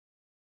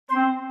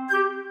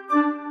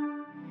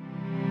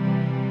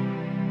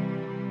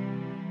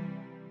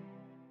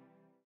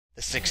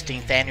The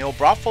 16th annual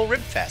Brockville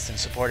Rib Fest in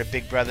support of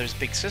Big Brothers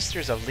Big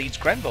Sisters of Leeds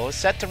Grenville is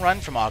set to run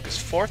from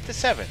August 4th to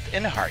 7th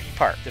in Hardy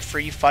Park. The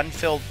free,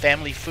 fun-filled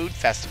family food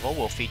festival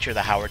will feature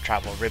the Howard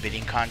Travel Rib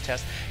Eating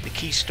Contest, the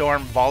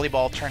Keystorm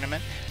Volleyball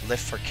Tournament,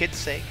 Lift for Kids'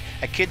 Sake,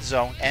 a Kids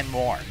Zone, and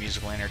more.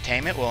 Musical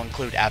entertainment will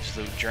include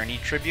Absolute Journey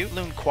Tribute,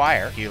 Loon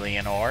Choir,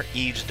 Helian Orr,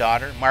 Eve's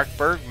Daughter, Mark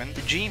Bergman,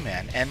 the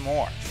G-Men, and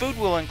more. Food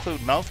will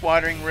include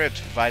mouth-watering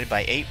ribs provided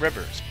by 8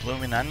 Ribbers,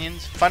 bloomin'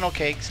 onions, funnel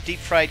cakes,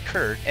 deep-fried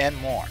curd, and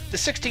more. The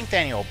 16th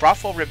annual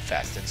Brockville Rib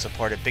Fest in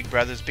support of Big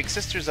Brothers Big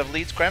Sisters of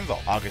Leeds Grenville,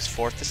 August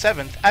 4th to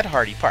 7th at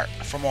Hardy Park.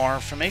 For more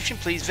information,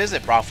 please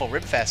visit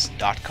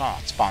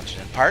brockvilleribfest.com.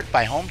 Sponsored in part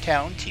by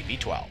Hometown TV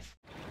 12.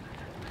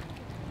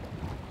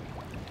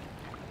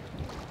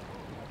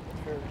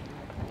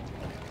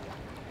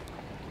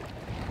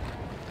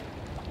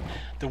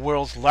 The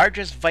world's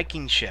largest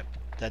Viking ship,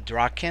 the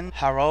Brockville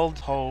Harald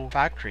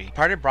factory,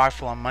 departed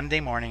Brockville on Monday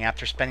morning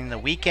after spending the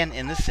weekend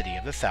in the city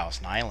of the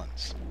Thousand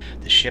Islands.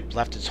 The ship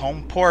left its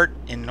home port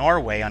in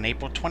Norway on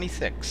April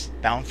 26,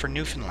 bound for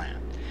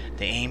Newfoundland,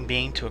 the aim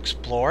being to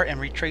explore and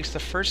retrace the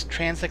first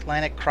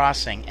transatlantic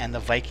crossing and the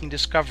Viking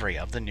discovery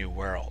of the New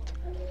World.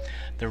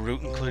 The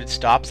route included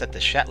stops at the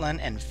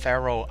Shetland and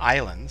Faroe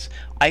Islands,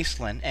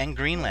 Iceland, and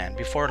Greenland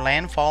before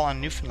landfall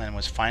on Newfoundland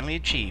was finally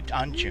achieved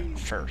on June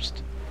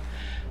 1st.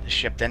 The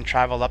ship then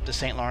traveled up the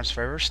St. Lawrence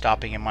River,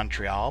 stopping in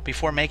Montreal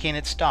before making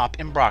its stop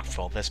in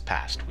Brockville this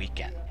past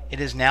weekend. It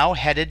is now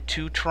headed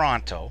to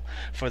Toronto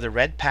for the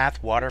Red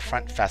Path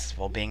Waterfront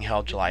Festival being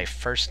held July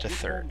 1st to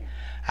 3rd.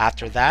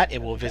 After that,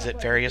 it will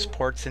visit various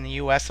ports in the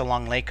U.S.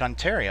 along Lake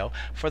Ontario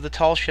for the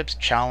Tall Ships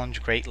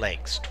Challenge Great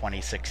Lakes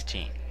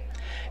 2016.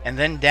 And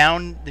then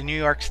down the New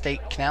York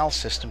State Canal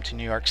System to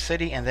New York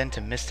City and then to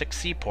Mystic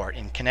Seaport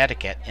in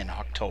Connecticut in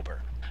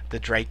October. The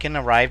Draken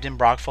arrived in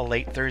Brockville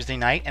late Thursday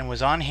night and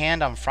was on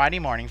hand on Friday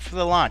morning for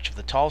the launch of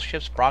the Tall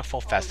Ships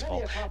Brockville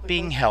Festival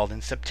being held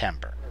in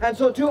September. And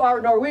so to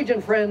our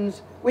Norwegian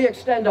friends, we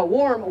extend a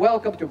warm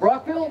welcome to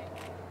Brockville,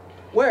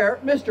 where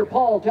Mr.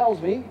 Paul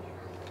tells me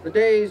the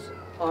days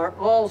are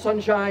all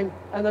sunshine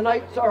and the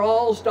nights are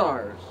all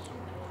stars.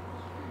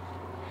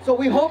 So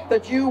we hope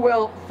that you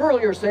will furl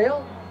your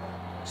sail,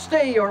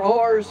 stay your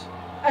oars,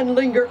 and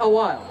linger a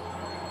while.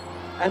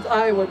 And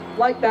I would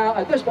like now,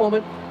 at this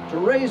moment, to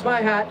raise my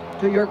hat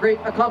to your great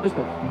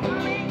accomplishment.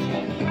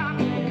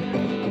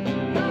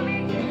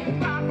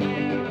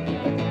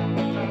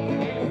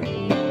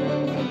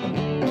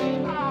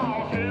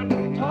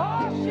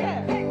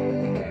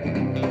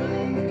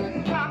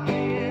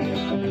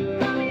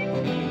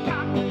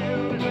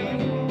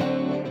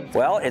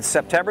 Well, it's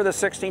September the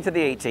 16th to the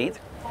 18th.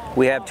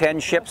 We have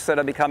 10 ships that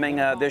will be coming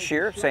this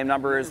year, same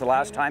number as the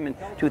last time in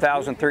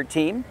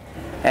 2013.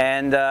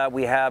 And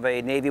we have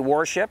a Navy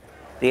warship,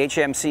 the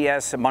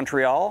HMCS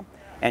Montreal,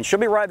 and she'll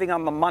be arriving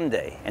on the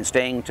Monday and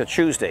staying to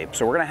Tuesday.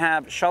 So we're going to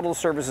have shuttle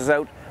services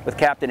out with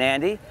Captain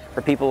Andy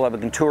for people who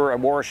can tour a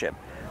warship.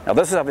 Now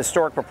this is of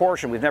historic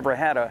proportion. We've never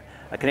had a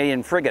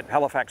Canadian frigate,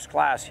 Halifax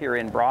class, here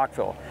in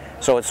Brockville.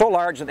 So it's so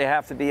large that they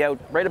have to be out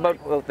right about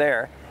out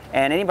there.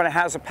 And anybody that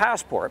has a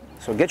passport,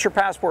 so get your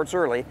passports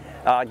early,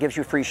 gives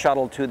you free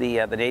shuttle to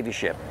the Navy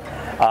ship.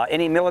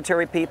 Any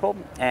military people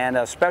and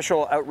a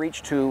special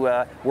outreach to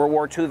World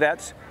War II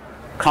vets,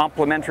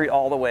 complimentary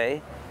all the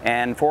way.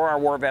 And for our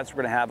war vets,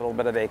 we're going to have a little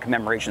bit of a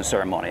commemoration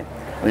ceremony.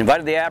 We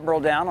invited the Admiral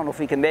down. I don't know if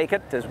he can make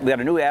it. We got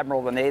a new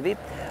Admiral of the Navy,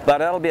 but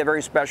that'll be a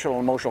very special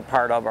and emotional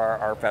part of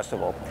our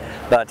festival.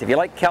 But if you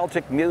like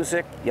Celtic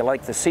music, you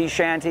like the sea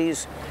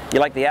shanties, you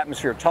like the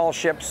atmosphere of tall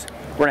ships,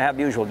 we're going to have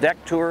the usual deck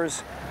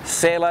tours,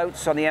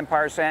 sail-outs on the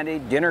Empire Sandy,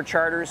 dinner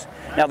charters.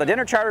 Now the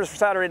dinner charters for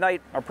Saturday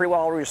night are pretty well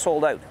already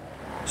sold out.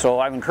 So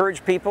I've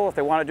encouraged people, if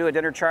they want to do a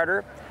dinner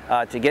charter,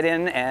 to get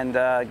in and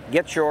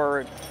get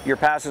your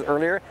passes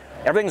earlier.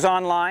 Everything's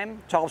online,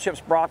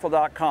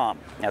 tallshipsbrockville.com.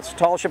 That's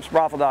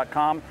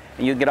tallshipsbrockville.com,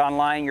 and you can get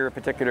online your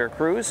particular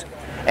cruise.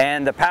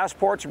 And the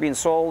passports are being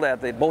sold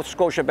at both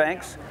Scotia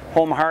Banks,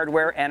 Home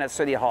Hardware, and at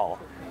City Hall.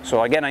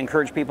 So again, I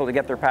encourage people to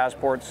get their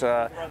passports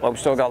while we've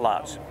still got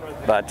lots.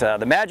 But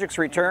the magic's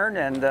returned,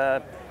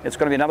 and it's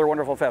going to be another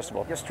wonderful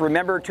festival. Just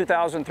remember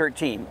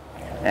 2013,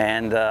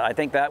 and I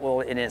think that will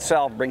in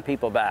itself bring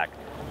people back.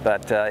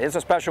 But it's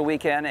a special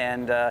weekend,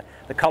 and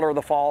the color of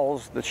the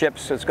falls, the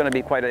ships, it's going to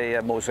be quite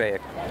a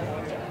mosaic.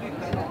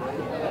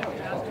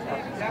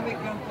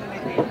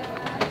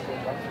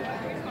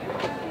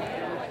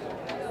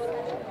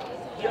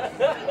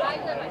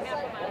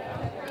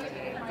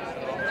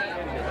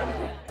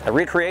 A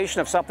recreation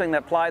of something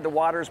that plied the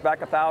waters back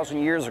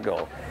 1,000 years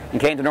ago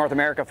and came to North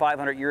America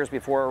 500 years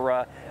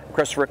before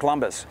Christopher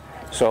Columbus.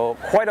 So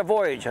quite a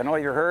voyage. I know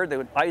you heard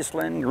that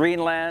Iceland,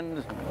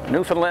 Greenland,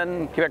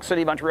 Newfoundland, Quebec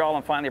City, Montreal,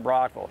 and finally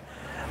Brockville.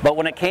 But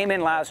when it came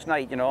in last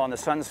night, you know, on the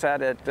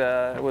sunset,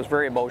 it was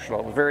very emotional.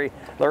 It was very,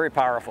 very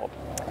powerful.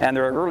 And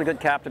they're a really good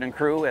captain and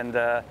crew, and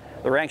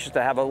they're anxious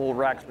to have a little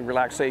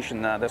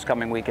relaxation this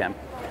coming weekend.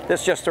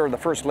 This is just sort of the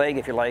first leg,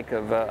 if you like,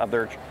 of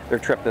their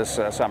trip this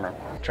summer.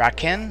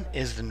 Draken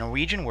is the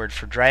Norwegian word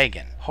for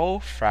dragon.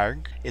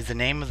 Hofvarg is the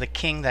name of the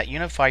king that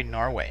unified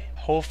Norway.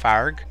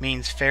 Hofvarg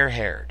means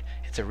fair-haired.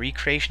 It's a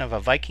recreation of a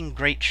Viking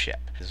great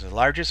ship. It is the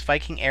largest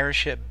Viking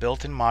airship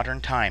built in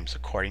modern times,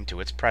 according to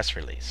its press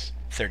release.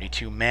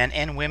 32 men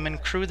and women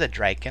crew the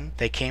Draken.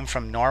 They came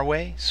from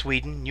Norway,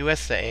 Sweden,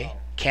 USA,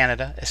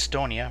 Canada,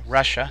 Estonia,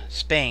 Russia,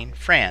 Spain,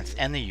 France,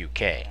 and the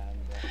UK.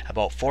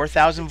 About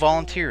 4,000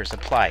 volunteers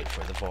applied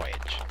for the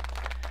voyage.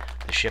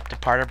 The ship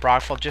departed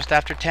Brockville just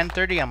after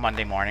 10:30 on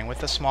Monday morning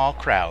with a small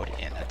crowd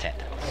in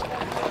attendance.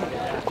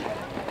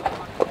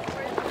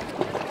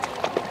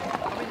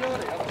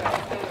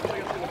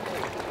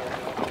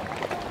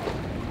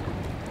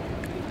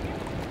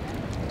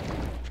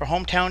 For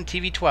Hometown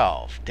TV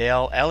 12,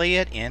 Dale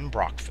Elliott in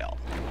Brockville.